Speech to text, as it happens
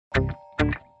Hello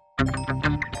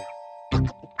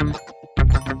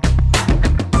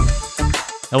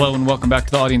and welcome back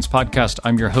to the Audience Podcast.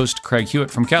 I'm your host, Craig Hewitt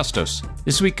from Castos.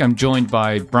 This week I'm joined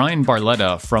by Bryan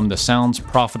Barletta from the Sounds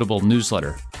Profitable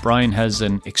newsletter. Bryan has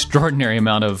an extraordinary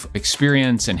amount of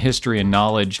experience and history and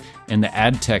knowledge in the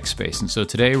ad tech space. And so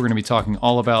today we're going to be talking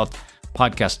all about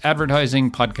podcast advertising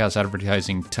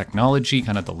technology,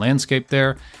 kind of the landscape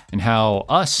there, and how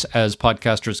us as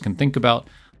podcasters can think about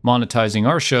monetizing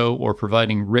our show or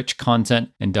providing rich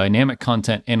content and dynamic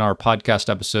content in our podcast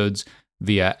episodes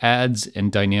via ads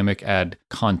and dynamic ad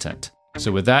content.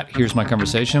 So with that, here's my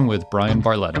conversation with Bryan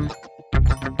Barletta.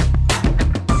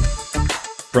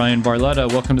 Bryan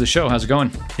Barletta, welcome to the show. How's it going?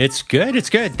 It's good.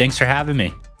 Thanks for having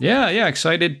me. Yeah,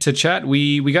 excited to chat.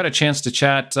 We got a chance to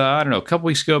chat, a couple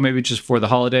weeks ago, maybe just before the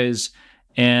holidays.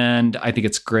 And I think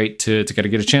it's great to kind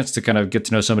of get a chance to kind of get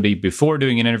to know somebody before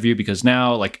doing an interview, because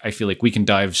now I feel like we can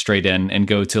dive straight in and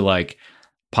go to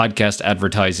podcast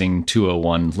advertising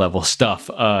 201 level stuff,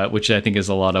 which I think is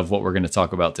a lot of what we're going to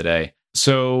talk about today.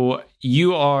 So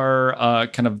you are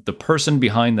kind of the person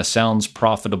behind the Sounds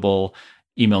Profitable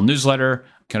email newsletter,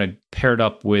 kind of paired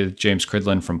up with James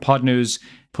Cridland from Pod News,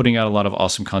 putting out a lot of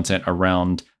awesome content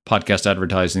around podcast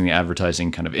advertising, the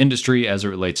advertising kind of industry as it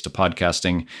relates to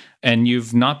podcasting. And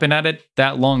you've not been at it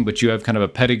that long, but you have kind of a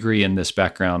pedigree in this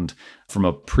background from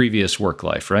a previous work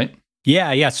life, right?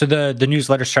 Yeah. So the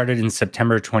newsletter started in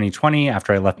September 2020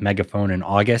 after I left Megaphone in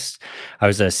August. I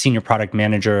was a senior product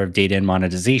manager of data and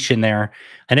monetization there.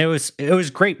 And it was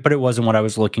great, but it wasn't what I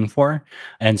was looking for.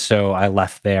 And so I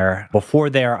left there. Before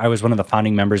there, I was one of the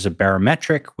founding members of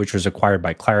Barometric, which was acquired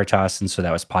by Claritas. And so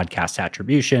that was podcast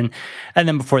attribution. And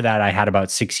then before that, I had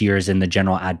about 6 years in the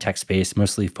general ad tech space,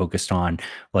 mostly focused on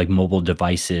mobile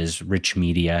devices, rich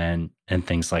media, and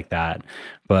things like that.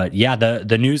 But yeah,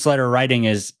 the newsletter writing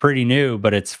is pretty new,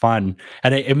 but it's fun.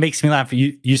 And it makes me laugh.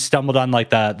 You stumbled on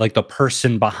the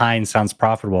person behind Sounds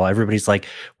Profitable. Everybody's like,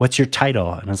 what's your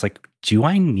title? And I was like, do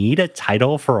I need a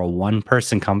title for a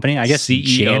one-person company? I guess CEO.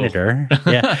 Janitor.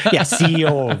 Yeah,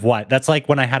 CEO of what? That's like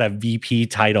when I had a VP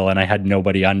title and I had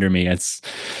nobody under me.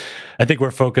 I think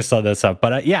we're focused on this stuff.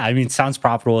 But Sounds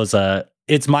Profitable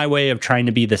it's my way of trying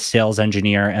to be the sales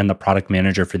engineer and the product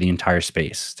manager for the entire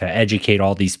space, to educate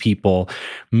all these people.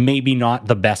 Maybe not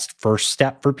the best first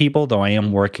step for people, though I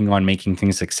am working on making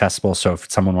things accessible. So if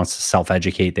someone wants to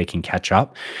self-educate, they can catch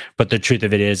up. But the truth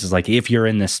of it is if you're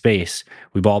in this space,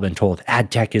 we've all been told ad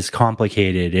tech is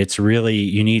complicated. It's really,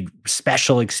 you need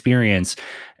special experience.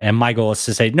 And my goal is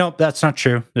to say, nope, that's not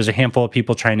true. There's a handful of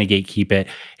people trying to gatekeep it.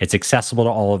 It's accessible to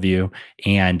all of you.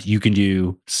 And you can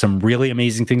do some really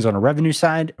amazing things on a revenue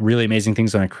side, really amazing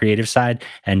things on a creative side,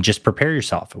 and just prepare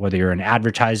yourself, whether you're an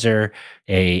advertiser,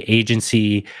 a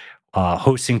agency,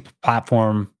 hosting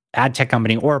platform, ad tech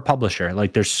company, or a publisher.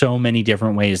 There's so many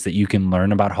different ways that you can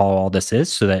learn about how all this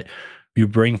is so that you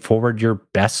bring forward your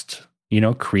best,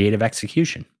 creative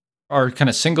execution. Our kind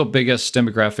of single biggest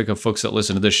demographic of folks that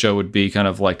listen to this show would be kind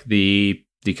of the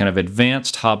kind of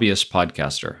advanced hobbyist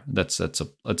podcaster. That's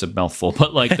a mouthful,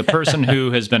 but the person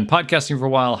who has been podcasting for a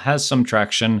while, has some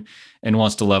traction, and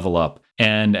wants to level up.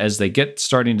 And as they get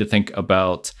starting to think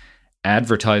about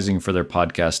advertising for their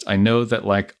podcast, I know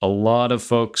that a lot of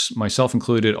folks, myself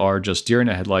included, are just deer in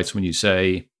the headlights when you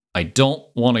say, I don't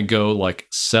want to go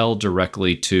sell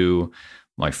directly to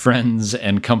my friends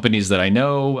and companies that I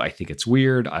know. I think it's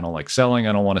weird. I don't like selling.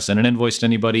 I don't want to send an invoice to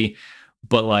anybody.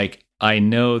 But I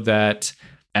know that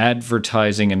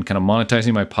advertising and kind of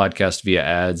monetizing my podcast via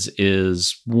ads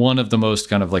is one of the most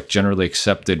kind of generally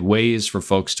accepted ways for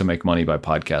folks to make money by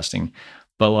podcasting.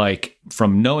 But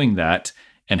from knowing that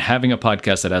and having a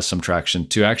podcast that has some traction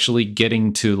to actually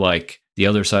getting to the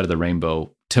other side of the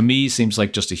rainbow, to me seems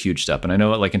like just a huge step. And I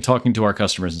know in talking to our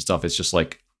customers and stuff, it's just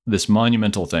this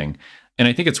monumental thing. And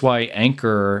I think it's why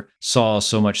Anchor saw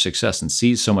so much success and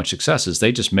sees so much success, is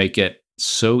they just make it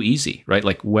so easy,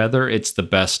 right? Whether it's the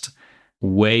best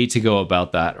way to go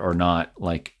about that or not,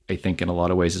 I think in a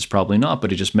lot of ways it's probably not,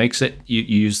 but it just makes it, you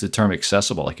use the term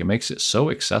accessible. It makes it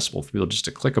so accessible for people just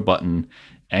to click a button,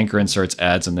 Anchor inserts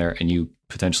ads in there, and you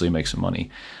potentially make some money.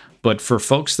 But for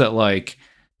folks that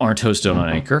aren't hosted on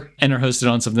Anchor and are hosted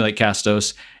on something like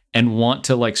Castos, and want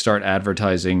to start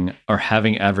advertising or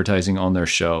having advertising on their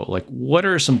show, what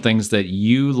are some things that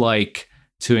you like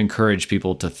to encourage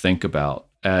people to think about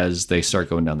as they start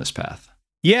going down this path?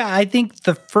 Yeah, I think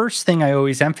the first thing I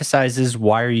always emphasize is,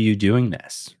 why are you doing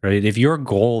this, right? If your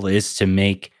goal is to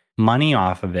make money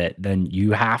off of it, then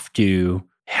you have to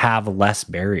have less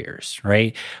barriers,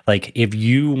 right? If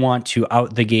you want to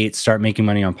out the gate start making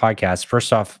money on podcasts,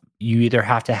 first off, you either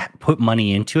have to put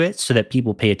money into it so that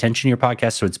people pay attention to your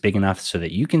podcast so it's big enough so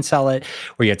that you can sell it,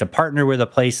 or you have to partner with a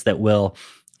place that will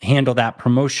handle that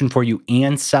promotion for you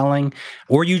and selling,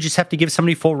 or you just have to give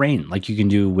somebody full reign, like you can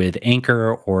do with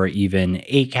Anchor or even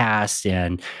Acast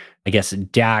and I guess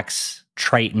Dax,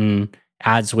 Triton,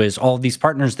 AdsWiz, all of these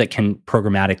partners that can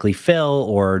programmatically fill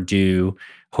or do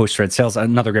host-read sales.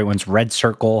 Another great one's Red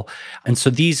Circle. And so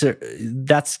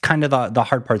that's kind of the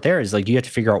hard part there is like you have to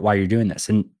figure out why you're doing this.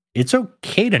 And it's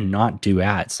okay to not do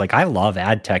ads. Like I love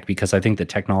ad tech because I think the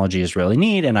technology is really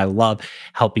neat and I love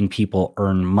helping people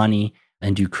earn money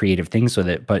and do creative things with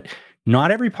it. But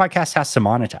not every podcast has to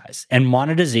monetize, and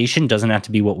monetization doesn't have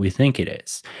to be what we think it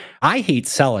is. I hate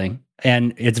selling.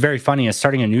 And it's very funny as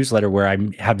starting a newsletter where I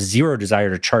have zero desire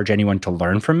to charge anyone to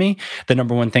learn from me. The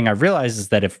number one thing I've realized is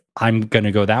that if I'm going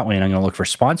to go that way and I'm going to look for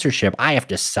sponsorship, I have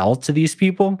to sell to these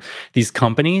people, these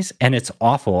companies, and it's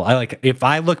awful. If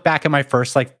I look back at my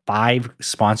first 5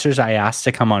 sponsors I asked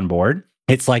to come on board,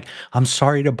 it's like, I'm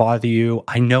sorry to bother you.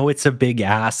 I know it's a big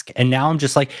ask. And now I'm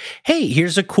just like, hey,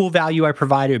 here's a cool value I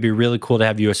provide. It'd be really cool to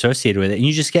have you associated with it. And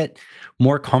you just get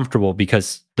more comfortable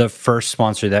because the first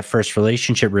sponsor, that first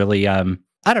relationship really, I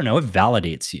don't know, it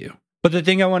validates you. But the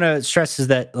thing I want to stress is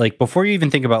that before you even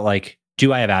think about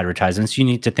do I have advertisements, you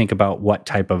need to think about what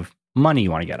type of money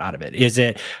you want to get out of it. Is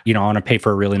it, I want to pay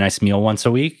for a really nice meal once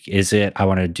a week? Is it, I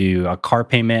want to do a car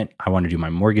payment? I want to do my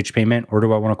mortgage payment? Or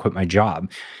do I want to quit my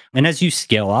job? And as you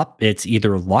scale up, it's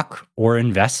either luck or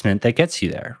investment that gets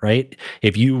you there, right?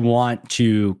 If you want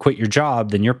to quit your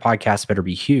job, then your podcast better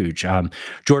be huge.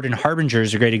 Jordan Harbinger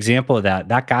is a great example of that.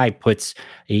 That guy puts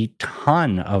a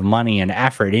ton of money and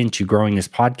effort into growing his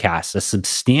podcast. A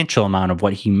substantial amount of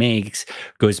what he makes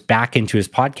goes back into his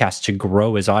podcast to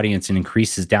grow his audience and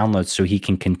increase his downloads so he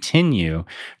can continue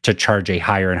to charge a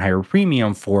higher and higher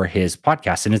premium for his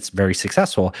podcast. And it's very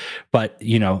successful. But,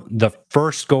 the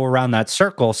first go around that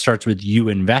circle starts with you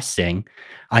investing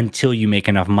until you make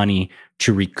enough money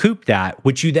to recoup that,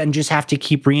 which you then just have to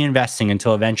keep reinvesting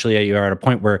until eventually you're at a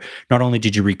point where not only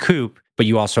did you recoup, but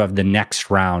you also have the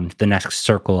next round, the next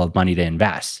circle of money to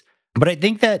invest. But I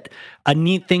think that a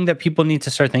neat thing that people need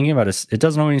to start thinking about is it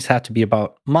doesn't always have to be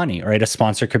about money, right? A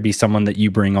sponsor could be someone that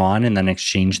you bring on and then in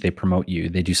exchange they promote you.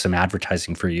 They do some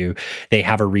advertising for you. They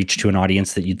have a reach to an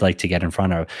audience that you'd like to get in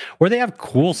front of, or they have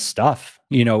cool stuff.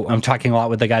 I'm talking a lot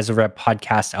with the guys over at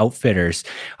Podcast Outfitters,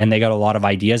 and they got a lot of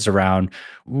ideas around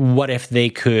what if they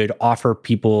could offer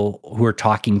people who are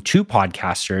talking to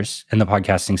podcasters in the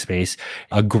podcasting space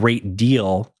a great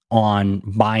deal on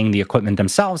buying the equipment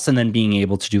themselves and then being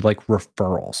able to do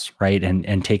referrals, right?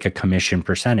 And take a commission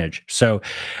percentage. So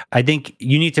I think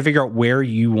you need to figure out where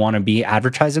you want to be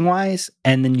advertising wise.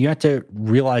 And then you have to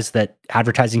realize that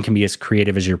advertising can be as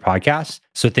creative as your podcast.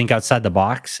 So think outside the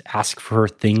box, ask for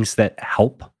things that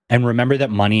help. And remember that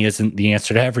money isn't the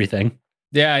answer to everything.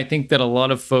 Yeah, I think that a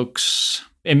lot of folks,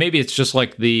 and maybe it's just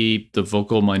the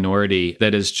vocal minority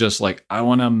that is just I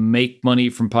want to make money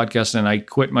from podcasting and I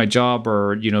quit my job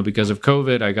or, because of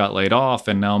COVID, I got laid off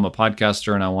and now I'm a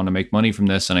podcaster and I want to make money from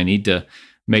this and I need to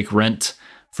make rent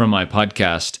from my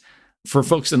podcast. For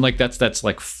folks, and that's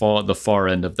the far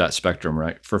end of that spectrum,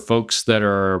 right? For folks that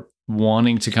are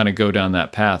wanting to kind of go down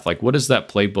that path, what does that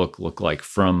playbook look like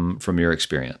from your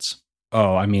experience?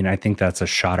 Oh, I think that's a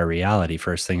shot of reality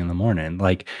first thing in the morning.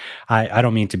 I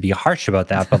don't mean to be harsh about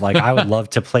that, but I would love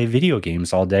to play video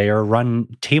games all day or run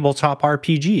tabletop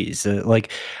RPGs.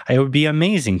 It would be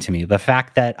amazing to me. The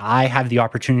fact that I have the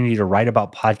opportunity to write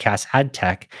about podcast ad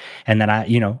tech, and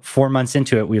then 4 months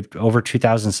into it, we have over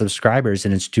 2,000 subscribers,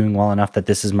 and it's doing well enough that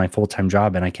this is my full-time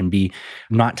job, and I can be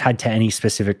not tied to any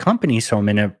specific company. So I'm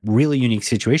in a really unique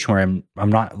situation where I'm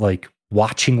not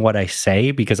watching what I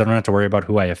say because I don't have to worry about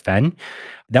who I offend.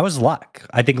 That was luck.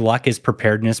 I think luck is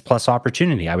preparedness plus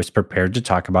opportunity. I was prepared to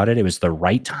talk about it. It was the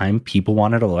right time. People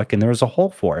wanted to look and there was a hole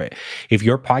for it. If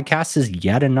your podcast is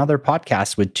yet another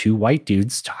podcast with 2 white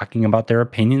dudes talking about their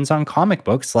opinions on comic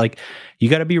books, you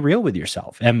got to be real with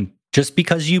yourself. And just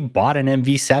because you bought an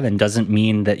MV7 doesn't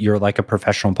mean that you're a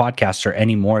professional podcaster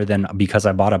any more than because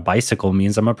I bought a bicycle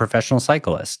means I'm a professional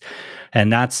cyclist.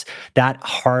 And that's that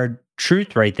hard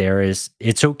truth right there is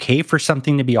it's okay for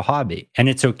something to be a hobby, and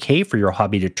it's okay for your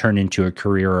hobby to turn into a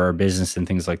career or a business and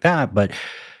things like that. But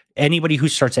anybody who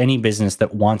starts any business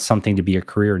that wants something to be a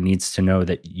career needs to know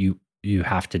that you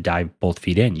have to dive both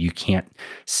feet in. You can't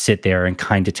sit there and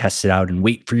kind of test it out and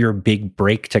wait for your big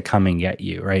break to come and get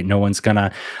you, right? No one's going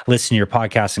to listen to your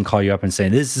podcast and call you up and say,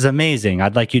 this is amazing.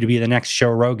 I'd like you to be the next Joe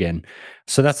Rogan.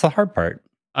 So that's the hard part.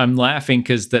 I'm laughing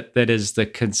because that is the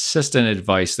consistent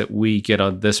advice that we get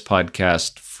on this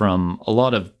podcast from a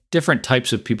lot of different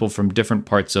types of people from different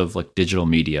parts of like digital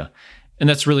media. And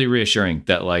that's really reassuring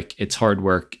that like it's hard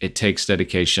work, it takes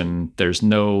dedication, there's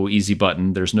no easy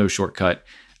button, there's no shortcut,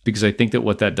 because I think that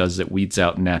what that does is it weeds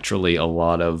out naturally a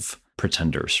lot of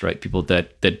pretenders, right? People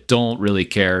that don't really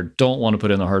care, don't want to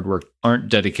put in the hard work, aren't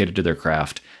dedicated to their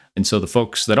craft. And so the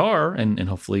folks that are, and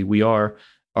hopefully we are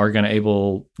going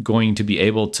to be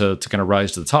able to kind of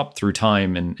rise to the top through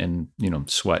time and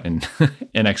sweat and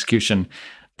and execution,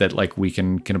 that like we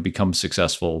can kind of become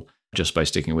successful just by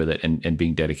sticking with it and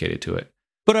being dedicated to it.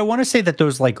 But I want to say that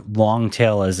those like long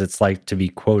tail, as it's like to be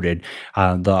quoted,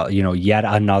 yet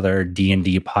another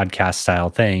D&D podcast style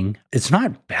thing. It's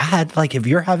not bad. Like if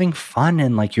you're having fun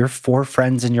and like your 4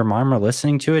 friends and your mom are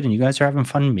listening to it and you guys are having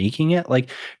fun making it,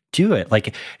 like do it.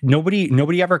 Like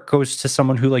nobody ever goes to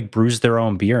someone who like brews their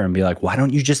own beer and be like, why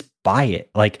don't you just buy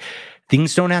it? Like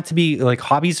things don't have to be like,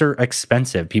 hobbies are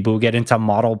expensive. People who get into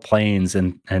model planes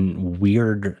and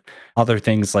weird other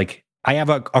things, like I have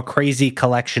a crazy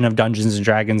collection of Dungeons and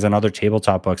Dragons and other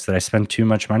tabletop books that I spend too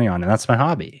much money on, and that's my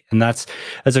hobby. And that's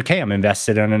okay. I'm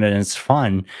invested in it and it's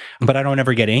fun, but I don't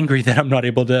ever get angry that I'm not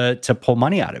able to pull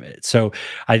money out of it. So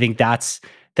I think that's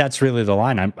really the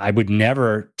line. I would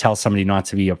never tell somebody not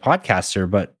to be a podcaster,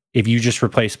 but if you just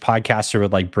replace podcaster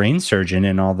with like brain surgeon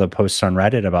and all the posts on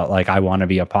Reddit about like, I want to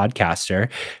be a podcaster,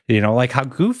 like how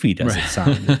goofy does it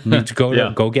sound? You need to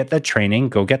go get the training,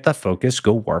 go get the focus,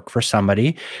 go work for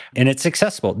somebody. And it's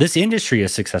successful. This industry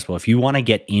is successful. If you want to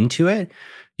get into it,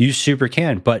 you super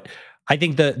can. But I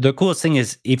think the coolest thing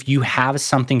is if you have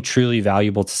something truly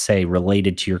valuable to say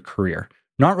related to your career,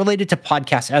 not related to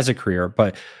podcasts as a career,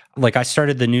 but like I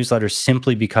started the newsletter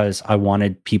simply because I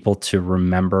wanted people to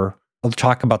remember. I'll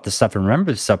talk about this stuff and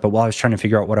remember this stuff, but while I was trying to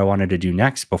figure out what I wanted to do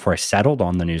next before I settled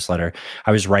on the newsletter,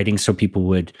 I was writing so people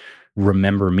would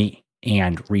remember me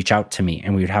and reach out to me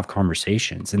and we would have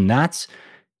conversations. And that's,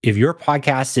 if your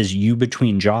podcast is you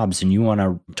between jobs and you want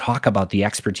to talk about the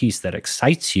expertise that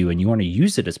excites you and you want to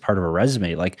use it as part of a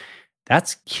resume, like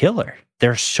that's killer.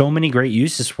 There are so many great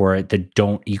uses for it that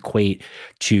don't equate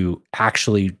to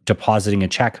actually depositing a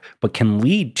check, but can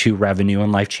lead to revenue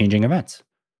and life-changing events.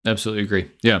 Absolutely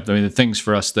agree. Yeah. I mean, the things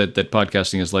for us that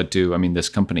podcasting has led to, I mean, this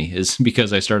company is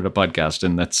because I started a podcast,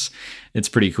 and it's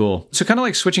pretty cool. So kind of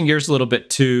like switching gears a little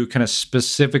bit to kind of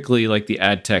specifically like the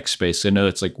ad tech space. I know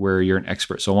it's like where you're an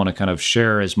expert. So I want to kind of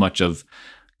share as much of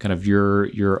kind of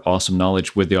your awesome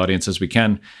knowledge with the audience as we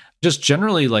can. Just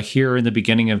generally, like here in the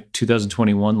beginning of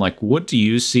 2021, like what do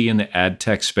you see in the ad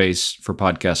tech space for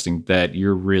podcasting that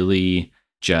you're really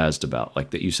jazzed about?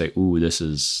 Like that you say, ooh, this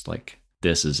is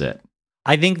it.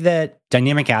 I think that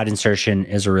dynamic ad insertion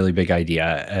is a really big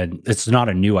idea. And it's not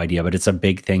a new idea, but it's a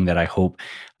big thing that I hope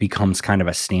becomes kind of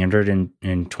a standard in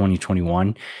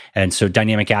 2021. And so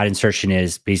dynamic ad insertion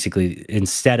is basically,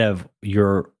 instead of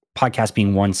your podcast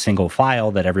being one single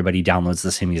file that everybody downloads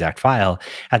the same exact file,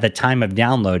 at the time of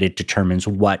download, it determines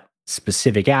what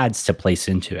specific ads to place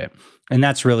into it. And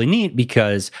that's really neat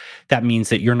because that means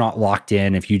that you're not locked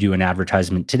in. If you do an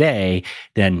advertisement today,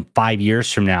 then 5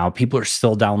 years from now, people are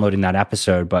still downloading that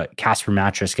episode, but Casper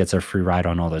Mattress gets a free ride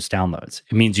on all those downloads.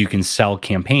 It means you can sell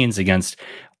campaigns against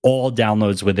all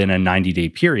downloads within a 90-day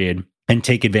period and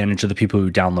take advantage of the people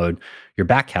who download your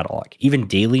back catalog. Even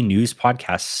daily news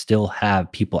podcasts still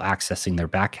have people accessing their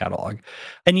back catalog.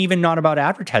 And even not about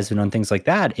advertisement on things like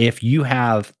that. If you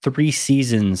have 3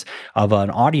 seasons of an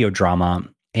audio drama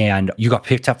and you got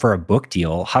picked up for a book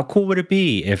deal, how cool would it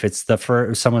be if it's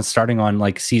someone starting on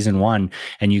like season 1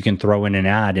 and you can throw in an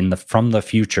ad from the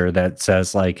future that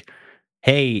says like,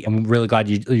 hey, I'm really glad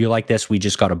you like this. We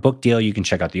just got a book deal. You can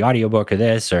check out the audiobook of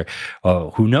this, or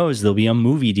who knows, there'll be a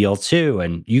movie deal too.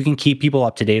 And you can keep people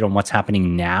up to date on what's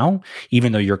happening now,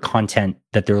 even though your content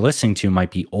that they're listening to might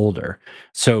be older.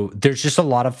 So there's just a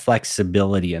lot of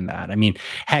flexibility in that. I mean,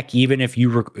 heck, even if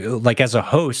you like as a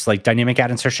host, like dynamic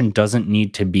ad insertion doesn't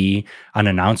need to be an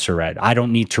announcer ad. I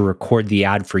don't need to record the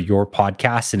ad for your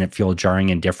podcast and it feel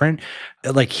jarring and different.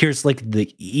 Like here's like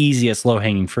the easiest low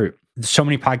hanging fruit. So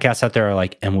many podcasts out there are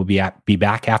like, and we'll be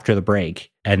back after the break.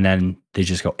 And then they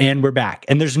just go, and we're back.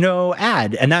 And there's no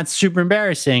ad. And that's super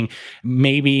embarrassing.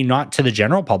 Maybe not to the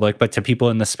general public, but to people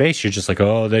in the space, you're just like,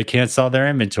 oh, they can't sell their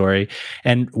inventory.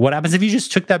 And what happens if you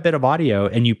just took that bit of audio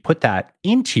and you put that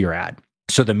into your ad?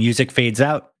 So the music fades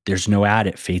out. There's no ad.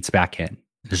 It fades back in.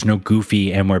 There's no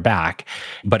goofy, and we're back.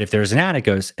 But if there's an ad, it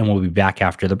goes, and we'll be back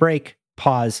after the break.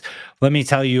 Pause. Let me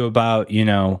tell you about,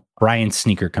 Bryan's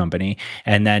sneaker company.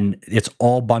 And then it's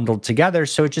all bundled together.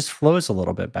 So it just flows a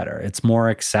little bit better. It's more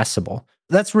accessible.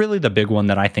 That's really the big one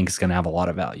that I think is going to have a lot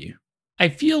of value. I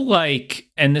feel like,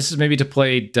 and this is maybe to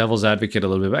play devil's advocate a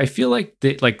little bit, but I feel like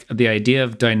the idea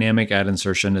of dynamic ad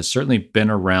insertion has certainly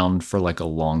been around for like a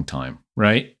long time,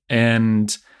 right?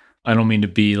 And I don't mean to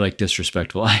be like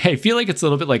disrespectful. I feel like it's a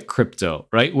little bit like crypto,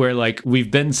 right? Where like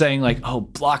we've been saying like, oh,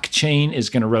 blockchain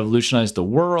is going to revolutionize the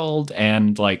world,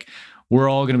 and like we're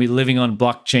all going to be living on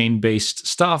blockchain based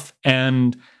stuff.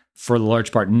 And for the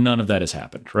large part, none of that has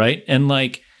happened, right? And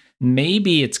like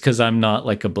maybe it's because I'm not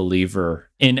like a believer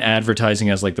in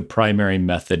advertising as like the primary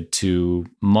method to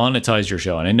monetize your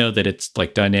show. And I know that it's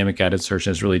like dynamic ad insertion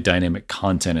is really dynamic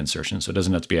content insertion, so it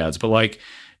doesn't have to be ads, but like,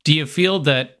 do you feel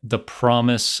that the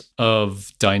promise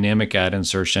of dynamic ad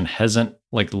insertion hasn't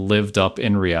like lived up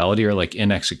in reality or like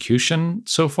in execution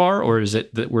so far? Or is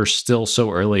it that we're still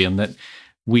so early and that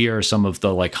we are some of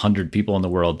the like 100 people in the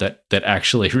world that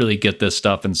actually really get this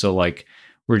stuff? And so like,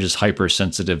 we're just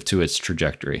hypersensitive to its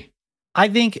trajectory. I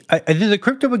think the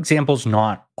crypto example is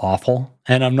not awful,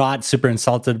 and I'm not super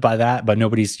insulted by that, but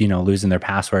nobody's, losing their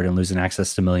password and losing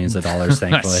access to millions of dollars,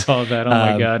 thankfully. I saw that. Oh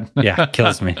my God. Yeah,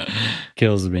 kills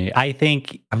me. I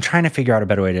think I'm trying to figure out a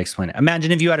better way to explain it.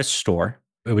 Imagine if you had a store,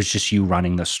 it was just you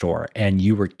running the store and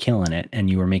you were killing it and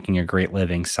you were making a great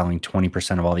living selling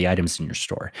 20% of all the items in your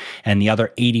store. And the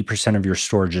other 80% of your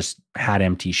store just had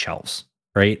empty shelves.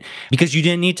 Right? Because you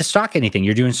didn't need to stock anything.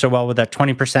 You're doing so well with that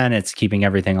 20%, it's keeping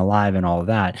everything alive and all of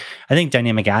that. I think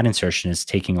dynamic ad insertion is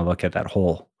taking a look at that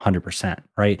whole 100%,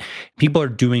 right? People are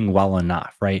doing well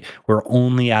enough, right? We're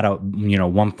only at a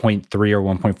 1.3 or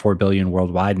 1.4 billion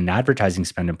worldwide in advertising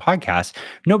spend in podcasts.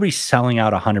 Nobody's selling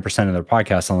out 100% of their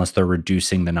podcasts unless they're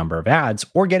reducing the number of ads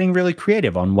or getting really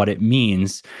creative on what it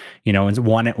means.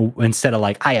 Instead of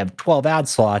like, I have 12 ad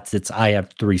slots, it's I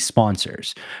have 3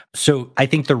 sponsors. So I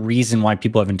think the reason why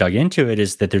people haven't dug into it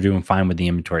is that they're doing fine with the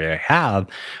inventory I have.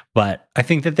 But I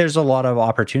think that there's a lot of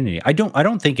opportunity. I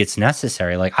don't think it's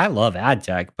necessary. Like, I love ad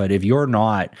tech, but if you're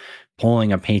not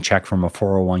pulling a paycheck from a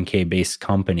 401k based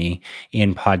company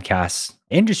in podcast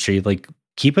industry, like,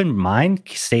 keep in mind,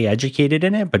 stay educated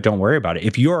in it, but don't worry about it.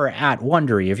 If you're at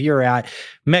Wondery, if you're at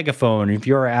Megaphone, if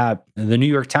you're at the New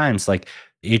York Times, like,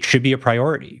 it should be a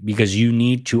priority because you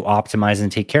need to optimize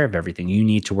and take care of everything. You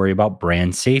need to worry about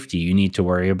brand safety. You need to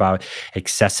worry about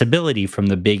accessibility from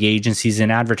the big agencies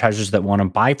and advertisers that want to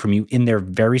buy from you in their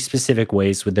very specific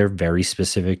ways with their very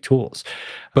specific tools.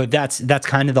 But that's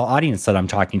kind of the audience that I'm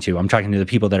talking to. I'm talking to the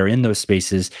people that are in those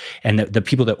spaces and the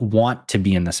people that want to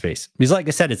be in the space. Because like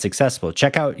I said, it's accessible.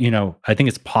 Check out, I think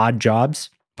it's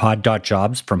pod.jobs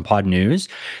from Pod News.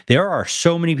 There are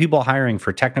so many people hiring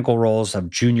for technical roles of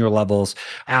junior levels,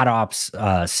 ad ops,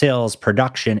 sales,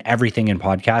 production, everything in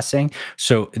podcasting.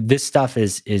 So this stuff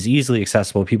is easily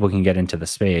accessible. People can get into the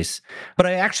space. But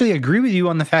I actually agree with you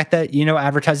on the fact that,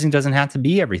 advertising doesn't have to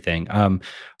be everything.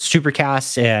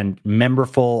 Supercasts and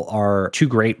Memberful are 2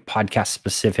 great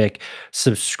podcast-specific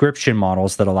subscription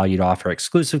models that allow you to offer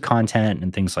exclusive content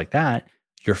and things like that.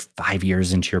 You're 5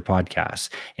 years into your podcast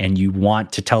and you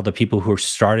want to tell the people who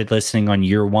started listening on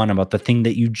year 1 about the thing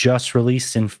that you just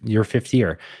released in your 5th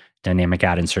year. Dynamic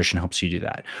ad insertion helps you do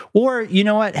that. Or, you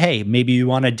know what? Hey, maybe you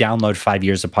want to download 5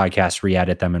 years of podcasts,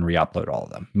 re-edit them, and re-upload all of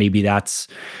them. Maybe that's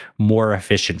more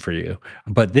efficient for you.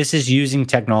 But this is using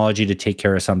technology to take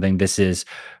care of something. This is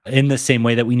in the same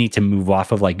way that we need to move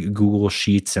off of like Google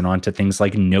Sheets and onto things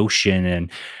like Notion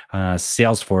and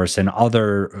Salesforce and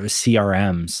other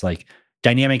CRMs. Like,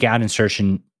 dynamic ad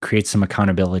insertion creates some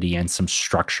accountability and some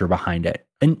structure behind it.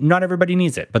 And not everybody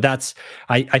needs it, but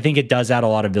I think it does add a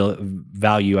lot of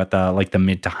value at the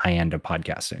mid to high end of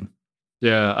podcasting.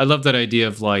 Yeah, I love that idea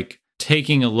of like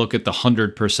taking a look at the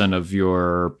 100% of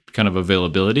your kind of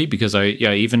availability, because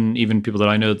even people that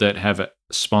I know that have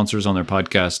sponsors on their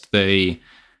podcast,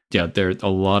 a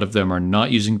lot of them are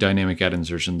not using dynamic ad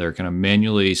insertion. They're kind of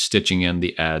manually stitching in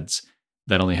the ads.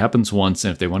 That only happens once,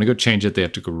 and if they want to go change it, they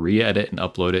have to go re-edit and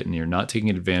upload it, and you're not taking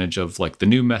advantage of like the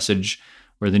new message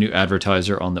or the new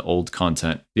advertiser on the old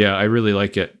content. Yeah, I really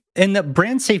like it. And the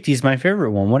brand safety is my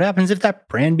favorite one. What happens if that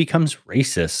brand becomes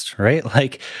racist, right?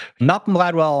 Like, Malcolm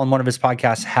Gladwell on one of his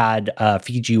podcasts had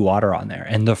Fiji water on there,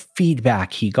 and the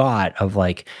feedback he got of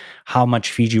like how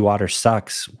much Fiji water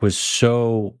sucks was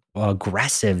so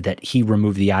aggressive that he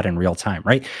removed the ad in real time,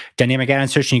 right? Dynamic ad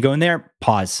insertion, you go in there,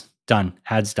 pause, done,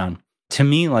 ad's done. To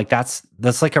me, like that's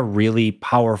like a really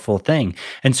powerful thing.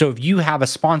 And so if you have a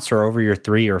sponsor over your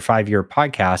 3 or 5 year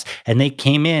podcast and they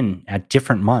came in at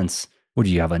different months, do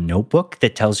you have a notebook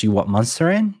that tells you what months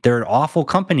they're in? They're an awful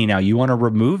company now. You want to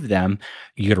remove them.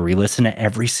 You got to re-listen to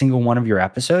every single one of your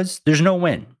episodes. There's no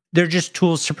win. They're just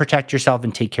tools to protect yourself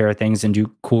and take care of things and do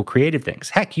cool creative things.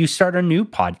 Heck, you start a new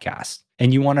podcast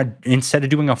and you want to, instead of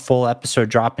doing a full episode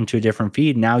drop into a different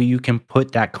feed, now you can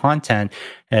put that content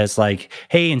as like,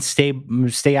 hey, and stay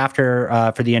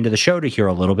after for the end of the show to hear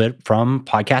a little bit from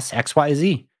podcast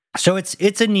XYZ. So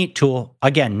it's a neat tool.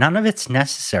 Again, none of it's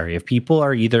necessary. If people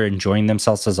are either enjoying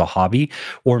themselves as a hobby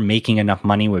or making enough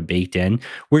money with baked in,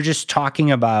 we're just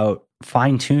talking about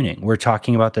fine tuning. We're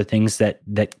talking about the things that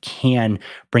can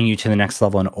bring you to the next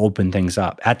level and open things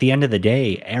up. At the end of the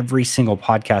day, every single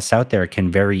podcast out there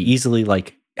can very easily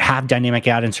like have dynamic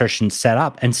ad insertion set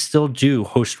up and still do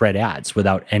host read ads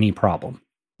without any problem.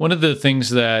 One of the things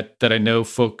that I know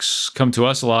folks come to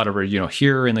us a lot, or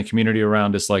here in the community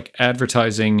around, is like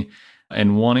advertising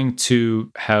and wanting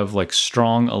to have like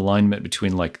strong alignment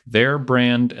between like their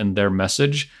brand and their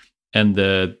message and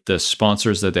the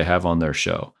sponsors that they have on their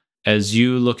show. As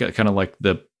you look at kind of like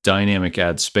the dynamic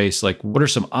ad space, like what are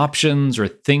some options or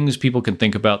things people can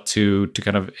think about to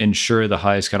kind of ensure the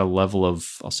highest kind of level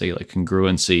of, I'll say, like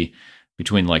congruency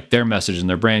between like their message and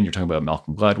their brand? You're talking about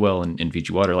Malcolm Gladwell and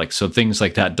Fiji Water, like, so things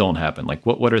like that don't happen. Like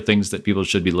what are things that people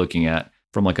should be looking at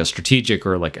from like a strategic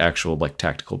or like actual like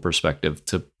tactical perspective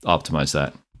to optimize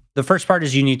that? The first part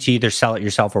is you need to either sell it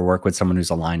yourself or work with someone who's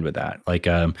aligned with that. Like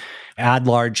Ad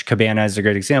Large, Cabana is a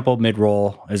great example.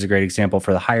 Midroll is a great example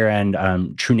for the higher end.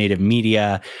 True Native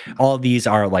Media. All of these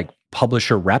are like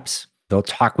publisher reps. They'll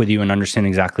talk with you and understand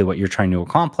exactly what you're trying to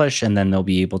accomplish, and then they'll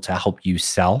be able to help you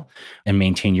sell and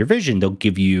maintain your vision. They'll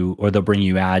give you, or they'll bring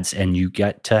you ads, and you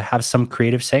get to have some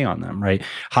creative say on them, right?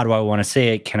 How do I want to say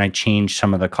it? Can I change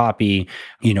some of the copy?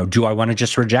 Do I want to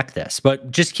just reject this?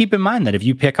 But just keep in mind that if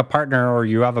you pick a partner or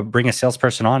you bring a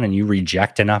salesperson on and you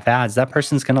reject enough ads, that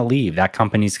person's going to leave. That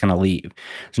company's going to leave.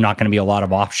 There's not going to be a lot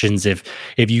of options. If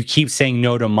you keep saying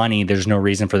no to money, there's no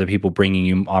reason for the people bringing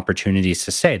you opportunities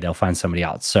to say. They'll find somebody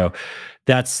else. So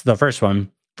that's the first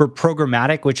one. For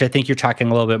programmatic, which I think you're talking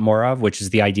a little bit more of, which is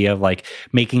the idea of like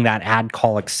making that ad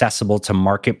call accessible to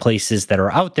marketplaces that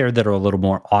are out there that are a little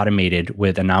more automated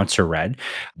with announcer read,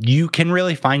 you can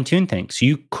really fine tune things.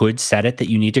 You could set it that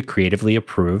you need to creatively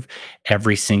approve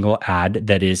every single ad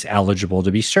that is eligible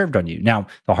to be served on you. Now,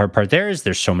 the hard part there is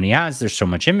there's so many ads, there's so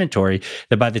much inventory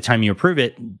that by the time you approve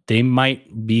it, they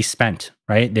might be spent,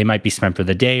 right? They might be spent for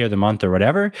the day or the month or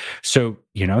whatever. So,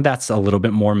 that's a little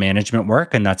bit more management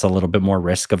work, and that's a little bit more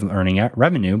risk of earning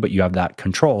revenue, but you have that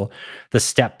control. The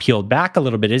step peeled back a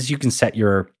little bit is you can set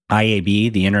your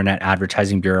IAB, the Internet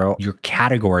Advertising Bureau, your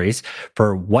categories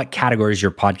for what categories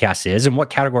your podcast is and what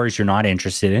categories you're not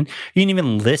interested in. You can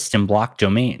even list and block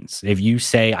domains. If you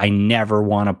say, I never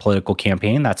want a political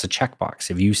campaign, that's a checkbox.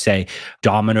 If you say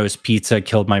Domino's Pizza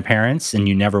killed my parents and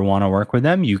you never want to work with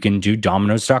them, you can do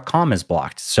Domino's.com as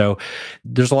blocked. So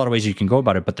there's a lot of ways you can go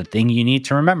about it. But the thing you need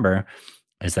to remember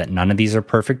is that none of these are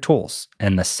perfect tools.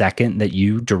 And the second that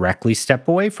you directly step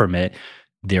away from it,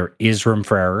 there is room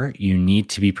for error. You need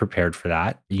to be prepared for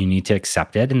that. You need to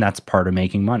accept it. And that's part of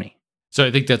making money. So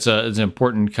I think that's an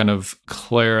important kind of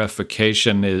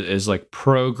clarification is like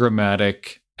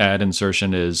programmatic ad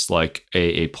insertion is like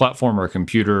a platform or a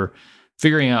computer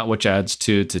figuring out which ads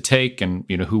to take and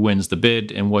who wins the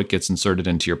bid and what gets inserted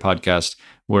into your podcast,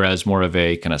 whereas more of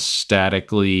a kind of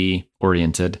statically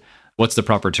oriented. What's the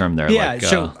proper term there? Yeah,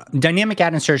 so dynamic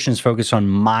ad insertion is focused on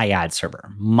my ad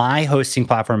server, my hosting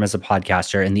platform as a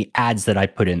podcaster, and the ads that I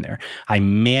put in there. I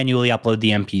manually upload the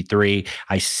MP3.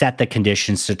 I set the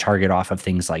conditions to target off of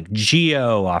things like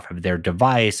geo, off of their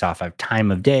device, off of time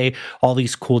of day, all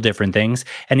these cool different things.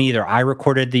 And either I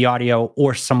recorded the audio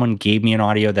or someone gave me an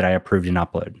audio that I approved and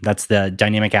upload. That's the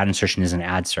dynamic ad insertion is an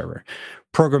ad server.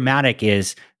 Programmatic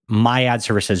is my ad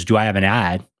server says, do I have an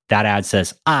ad? That ad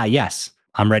says, yes.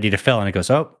 I'm ready to fill. And it goes,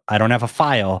 oh, I don't have a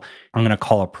file. I'm going to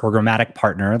call a programmatic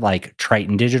partner like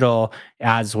Triton Digital,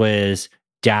 AdsWiz,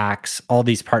 Dax, all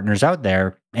these partners out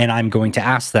there. And I'm going to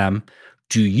ask them,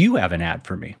 do you have an ad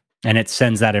for me? And it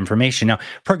sends that information. Now,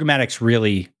 programmatic's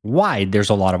really wide.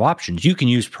 There's a lot of options. You can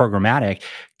use programmatic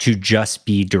to just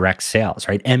be direct sales,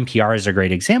 right? NPR is a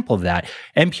great example of that.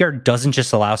 NPR doesn't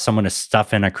just allow someone to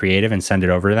stuff in a creative and send it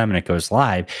over to them and it goes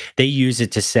live. They use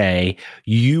it to say,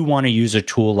 you want to use a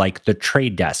tool like the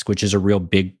Trade Desk, which is a real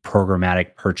big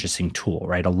programmatic purchasing tool,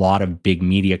 right? A lot of big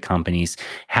media companies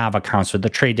have accounts with the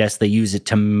Trade Desk. They use it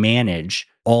to manage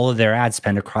all of their ad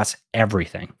spend across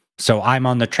everything. So I'm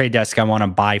on the Trade Desk. I want to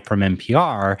buy from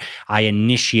NPR. I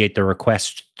initiate the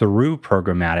request through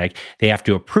programmatic. They have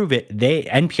to approve it.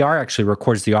 NPR actually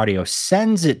records the audio,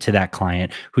 sends it to that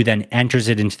client, who then enters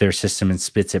it into their system and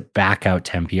spits it back out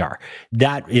to NPR.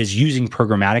 That is using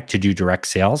programmatic to do direct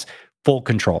sales, full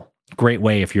control. Great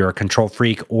way if you're a control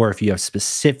freak or if you have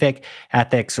specific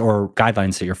ethics or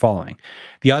guidelines that you're following.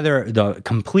 The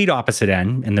complete opposite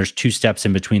end, and there's 2 steps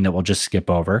in between that we'll just skip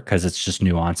over because it's just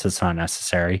nuance, it's not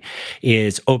necessary,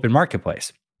 is open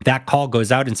marketplace. That call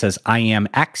goes out and says, I am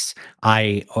X.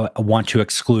 I want to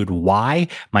exclude Y.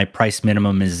 My price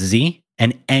minimum is Z.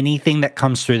 And anything that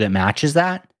comes through that matches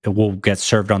that, it will get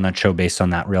served on that show based on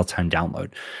that real-time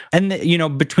download. And,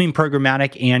 between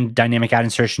programmatic and dynamic ad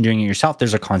insertion doing it yourself,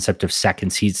 there's a concept of second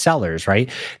seed sellers, right?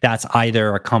 That's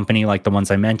either a company like the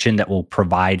ones I mentioned that will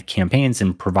provide campaigns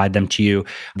and provide them to you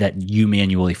that you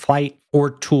manually flight, or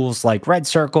tools like Red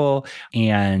Circle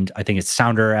and I think it's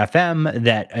Sounder FM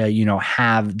that,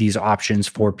 have these options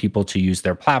for people to use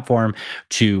their platform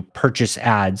to purchase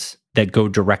ads that go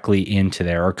directly into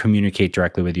there or communicate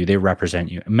directly with you. They represent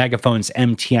you. Megaphone's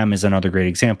MTM is another great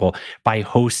example. By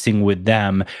hosting with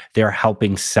them, they're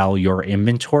helping sell your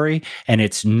inventory, and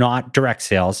it's not direct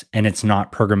sales and it's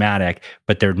not programmatic,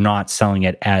 but they're not selling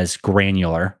it as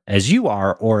granular as you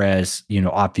are or as,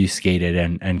 obfuscated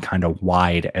and kind of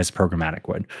wide as programmatic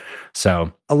would.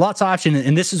 So lots of options.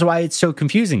 And this is why it's so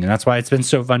confusing. And that's why it's been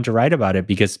so fun to write about it,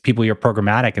 because people hear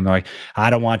programmatic and they're like, I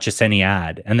don't want just any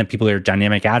ad. And then people hear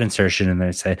dynamic ad insertion and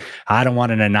they say, I don't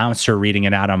want an announcer reading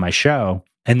an ad on my show.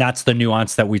 And that's the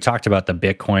nuance that we talked about, the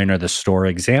Bitcoin or the store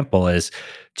example is,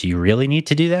 do you really need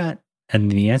to do that?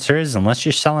 And the answer is, unless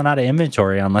you're selling out of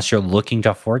inventory, unless you're looking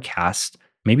to forecast,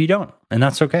 maybe you don't. And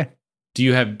that's okay. Do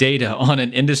you have data on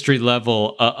an industry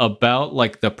level about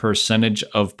like the percentage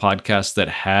of podcasts that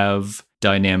have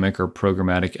dynamic or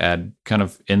programmatic ad kind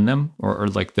of in them or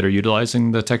like that are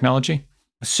utilizing the technology?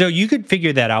 So you could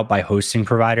figure that out by hosting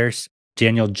providers.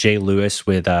 Daniel J. Lewis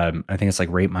with, I think it's like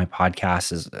Rate My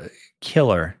Podcast is a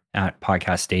killer at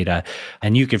podcast data.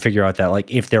 And you can figure out that like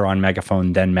if they're on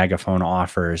Megaphone, then Megaphone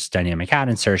offers dynamic ad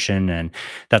insertion. And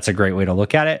that's a great way to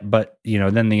look at it. But,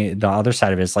 then the other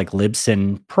side of it is like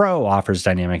Libsyn Pro offers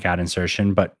dynamic ad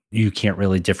insertion, but you can't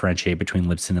really differentiate between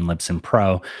Libsyn and Libsyn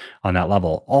Pro on that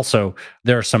level. Also,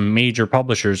 there are some major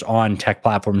publishers on tech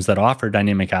platforms that offer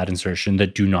dynamic ad insertion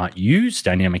that do not use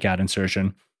dynamic ad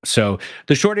insertion. So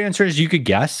the short answer is you could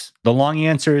guess. The long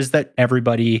answer is that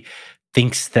everybody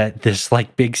thinks that there's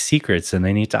like big secrets and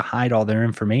they need to hide all their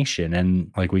information. And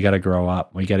like, we got to grow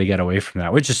up. We got to get away from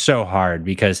that, which is so hard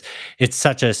because it's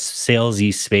such a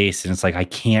salesy space. And it's like, I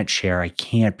can't share. I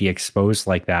can't be exposed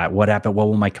like that. What happened? What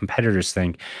will my competitors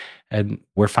think? And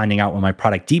we're finding out with my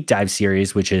product deep dive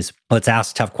series, which is let's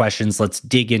ask tough questions. Let's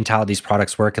dig into how these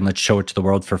products work and let's show it to the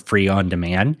world for free on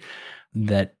demand.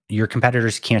 That your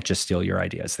competitors can't just steal your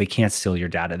ideas. They can't steal your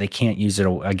data. They can't use it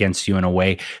against you in a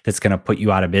way that's going to put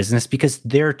you out of business because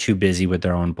they're too busy with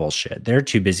their own bullshit. They're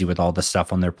too busy with all the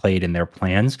stuff on their plate and their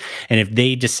plans. And if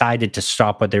they decided to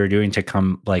stop what they were doing to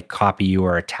come like copy you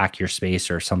or attack your space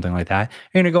or something like that,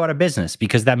 you're going to go out of business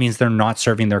because that means they're not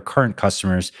serving their current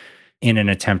customers in an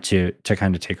attempt to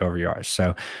kind of take over yours.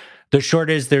 So the short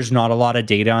is there's not a lot of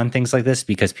data on things like this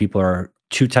because people are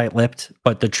too tight-lipped.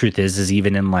 But the truth is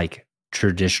even in like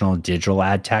traditional digital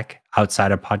ad tech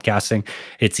outside of podcasting,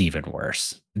 it's even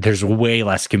worse. There's way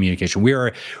less communication. We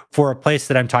are, for a place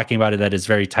that I'm talking about that is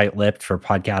very tight-lipped for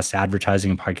podcast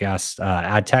advertising and podcast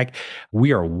ad tech,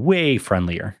 we are way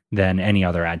friendlier than any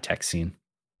other ad tech scene.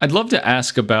 I'd love to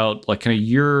ask about like kind of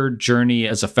your journey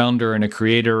as a founder and a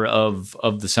creator of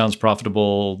the Sounds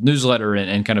Profitable newsletter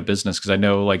and kind of business. Because I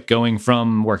know like going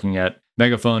from working at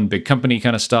Megaphone, big company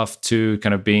kind of stuff to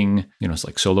kind of being, it's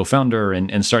like solo founder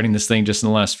and starting this thing just in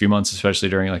the last few months, especially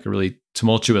during like a really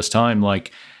tumultuous time.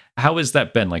 Like, how has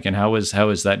that been? Like, and how is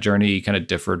that journey kind of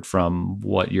differed from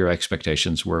what your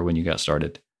expectations were when you got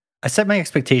started? I set my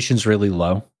expectations really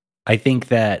low. I think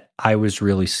that I was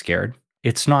really scared.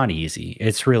 It's not easy.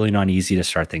 It's really not easy to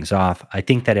start things off. I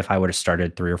think that if I would have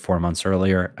started 3 or 4 months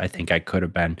earlier, I think I could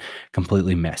have been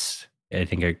completely missed. I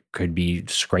think I could be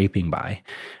scraping by.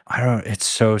 It's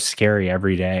so scary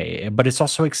every day, but it's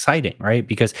also exciting, right?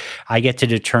 Because I get to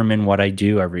determine what I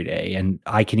do every day and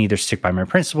I can either stick by my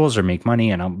principles or make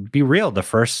money. And I'll be real, the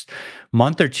first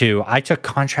month or two, I took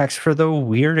contracts for the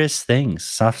weirdest things,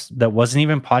 stuff that wasn't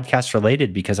even podcast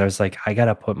related because I was like, I got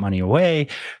to put money away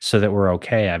so that we're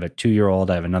okay. I have a 2-year-old,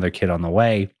 I have another kid on the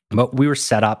way, but we were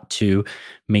set up to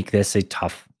make this a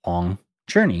tough, long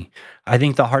journey. I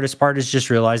think the hardest part is just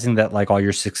realizing that like all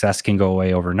your success can go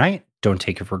away overnight. Don't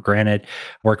take it for granted.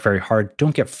 Work very hard.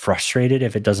 Don't get frustrated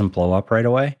if it doesn't blow up right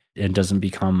away. It doesn't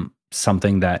become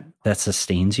something that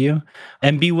sustains you,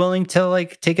 and be willing to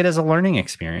like take it as a learning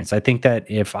experience. I think that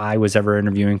if I was ever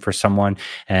interviewing for someone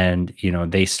and,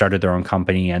 they started their own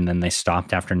company and then they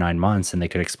stopped after 9 months and they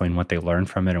could explain what they learned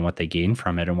from it and what they gained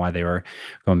from it and why they were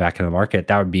going back in the market,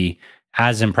 that would be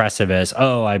as impressive as,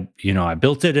 oh, I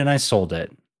built it and I sold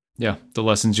it. Yeah. The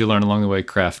lessons you learn along the way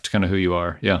craft kind of who you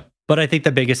are. Yeah. But I think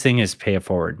the biggest thing is pay it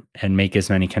forward and make as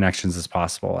many connections as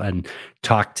possible and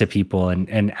talk to people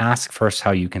and ask first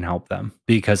how you can help them.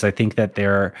 Because I think that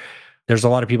there's a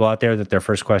lot of people out there that their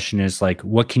first question is like,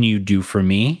 what can you do for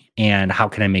me? And how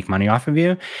can I make money off of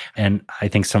you? And I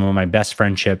think some of my best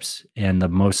friendships and the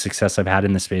most success I've had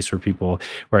in the space were people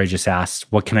where I just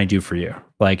asked, what can I do for you?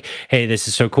 Like, hey, this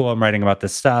is so cool. I'm writing about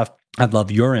this stuff. I'd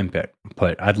love your input.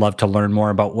 I'd love to learn more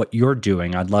about what you're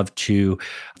doing. I'd love to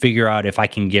figure out if I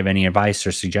can give any advice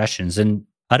or suggestions. And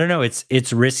I don't know,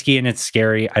 it's risky and it's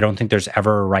scary. I don't think there's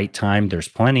ever a right time. There's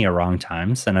plenty of wrong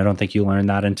times. And I don't think you learn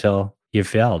that until you've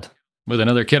failed. With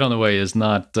another kid on the way is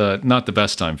not the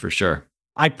best time for sure.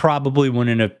 I probably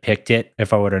wouldn't have picked it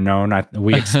if I would have known.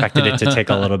 We expected it to take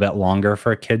a little bit longer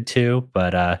for a kid too.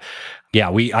 But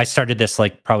I started this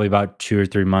like probably about 2 or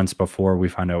 3 months before we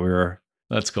found out we were.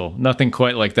 That's cool. Nothing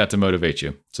quite like that to motivate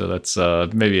you. So that's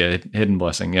maybe a hidden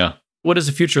blessing. Yeah. What does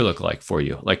the future look like for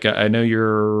you? Like, I know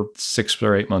you're 6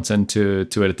 or 8 months into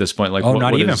it at this point. Like,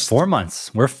 not even 4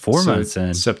 months. We're 4 months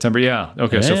in September. Yeah.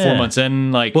 Okay. Yeah. So 4 months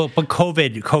in, like, well, but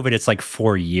COVID, it's like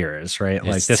 4 years, right?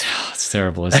 Like this. It's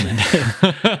terrible, isn't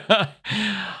it?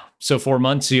 So 4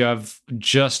 months, you have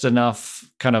just enough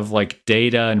kind of like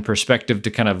data and perspective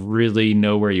to kind of really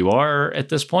know where you are at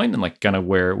this point and like kind of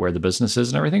where the business is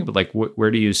and everything. But like,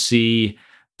 where do you see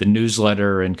the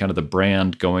newsletter and kind of the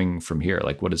brand going from here?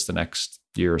 Like, what does the next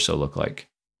year or so look like?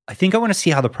 I think I want to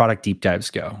see how the product deep dives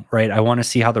go, right? I want to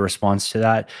see how the response to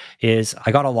that is.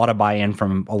 I got a lot of buy-in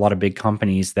from a lot of big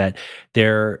companies that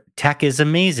their tech is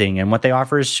amazing and what they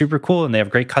offer is super cool and they have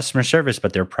great customer service,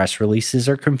 but their press releases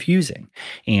are confusing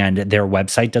and their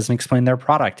website doesn't explain their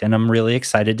product. And I'm really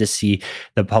excited to see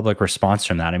the public response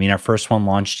from that. I mean, our first one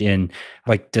launched in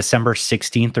like December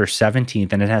 16th or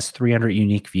 17th, and it has 300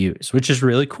 unique views, which is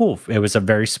really cool. It was a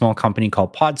very small company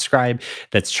called Podscribe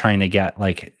that's trying to get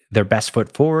like their best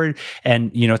foot forward.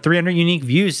 And, 300 unique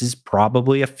views is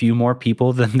probably a few more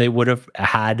people than they would have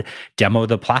had demo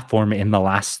the platform in the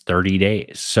last 30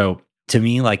 days. So to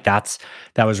me, like that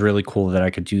was really cool that I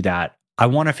could do that. I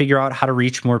want to figure out how to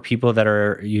reach more people that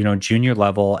are, junior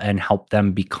level and help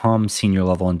them become senior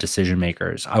level and decision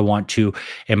makers. I want to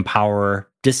empower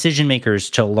decision makers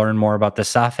to learn more about the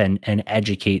stuff and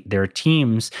educate their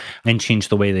teams and change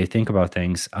the way they think about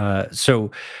things.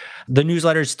 So the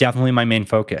newsletter is definitely my main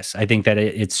focus. I think that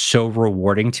it's so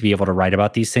rewarding to be able to write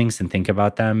about these things and think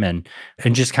about them and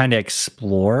just kind of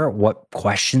explore what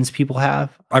questions people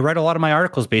have. I write a lot of my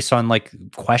articles based on like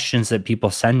questions that people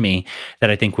send me that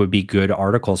I think would be good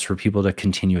articles for people to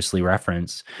continuously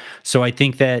reference. So I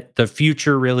think that the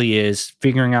future really is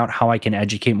figuring out how I can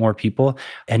educate more people.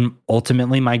 And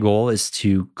ultimately, my goal is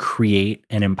to create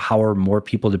and empower more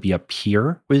people to be a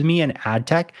peer with me in ad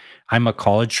tech. I'm a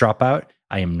college dropout.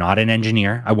 I am not an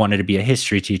engineer. I wanted to be a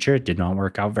history teacher. It did not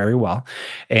work out very well.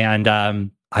 And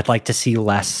I'd like to see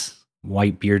less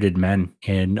white bearded men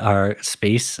in our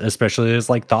space, especially as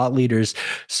like thought leaders.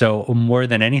 So more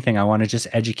than anything, I want to just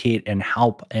educate and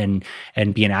help and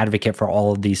be an advocate for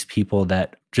all of these people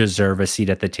that deserve a seat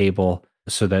at the table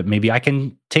so that maybe I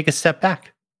can take a step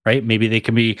back, right? Maybe they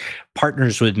can be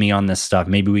partners with me on this stuff.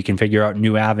 Maybe we can figure out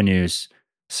new avenues.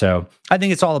 So I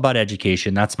think it's all about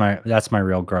education. That's my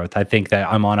real growth. I think that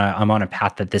I'm on a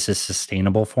path that this is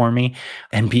sustainable for me.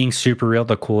 And being super real,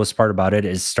 the coolest part about it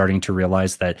is starting to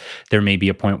realize that there may be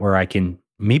a point where I can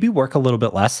maybe work a little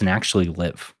bit less and actually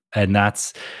live. And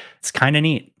it's kind of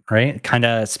neat, right? Kind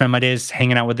of spend my days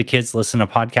hanging out with the kids, listen to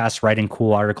podcasts, writing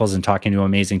cool articles, and talking to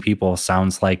amazing people.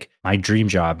 Sounds like my dream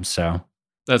job. So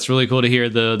that's really cool to hear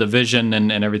the vision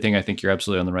and everything. I think you're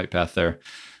absolutely on the right path there.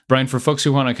 Bryan, for folks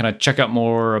who want to kind of check out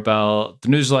more about the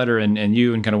newsletter and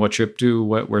you and kind of what you're up to,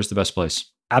 where's the best place?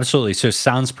 Absolutely. So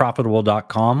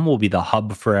soundsprofitable.com will be the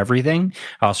hub for everything.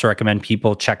 I also recommend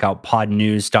people check out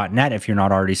podnews.net if you're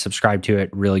not already subscribed to it.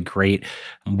 Really great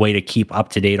way to keep up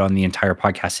to date on the entire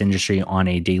podcast industry on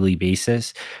a daily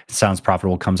basis. Sounds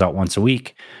Profitable comes out once a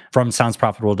week. From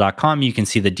soundsprofitable.com, you can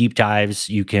see the deep dives.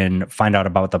 You can find out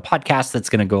about the podcast that's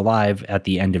going to go live at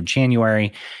the end of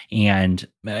January. And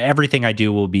everything I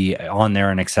do will be on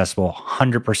there and accessible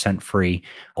 100% free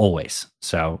always.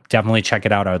 So definitely check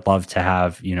it out. I would love to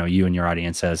have, you and your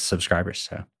audience as subscribers.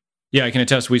 So yeah, I can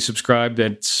attest. We subscribe.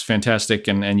 That's fantastic.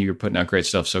 And you're putting out great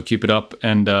stuff. So keep it up.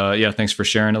 And thanks for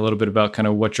sharing a little bit about kind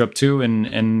of what you're up to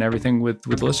and everything with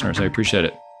listeners. I appreciate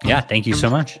it. Yeah, thank you so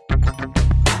much.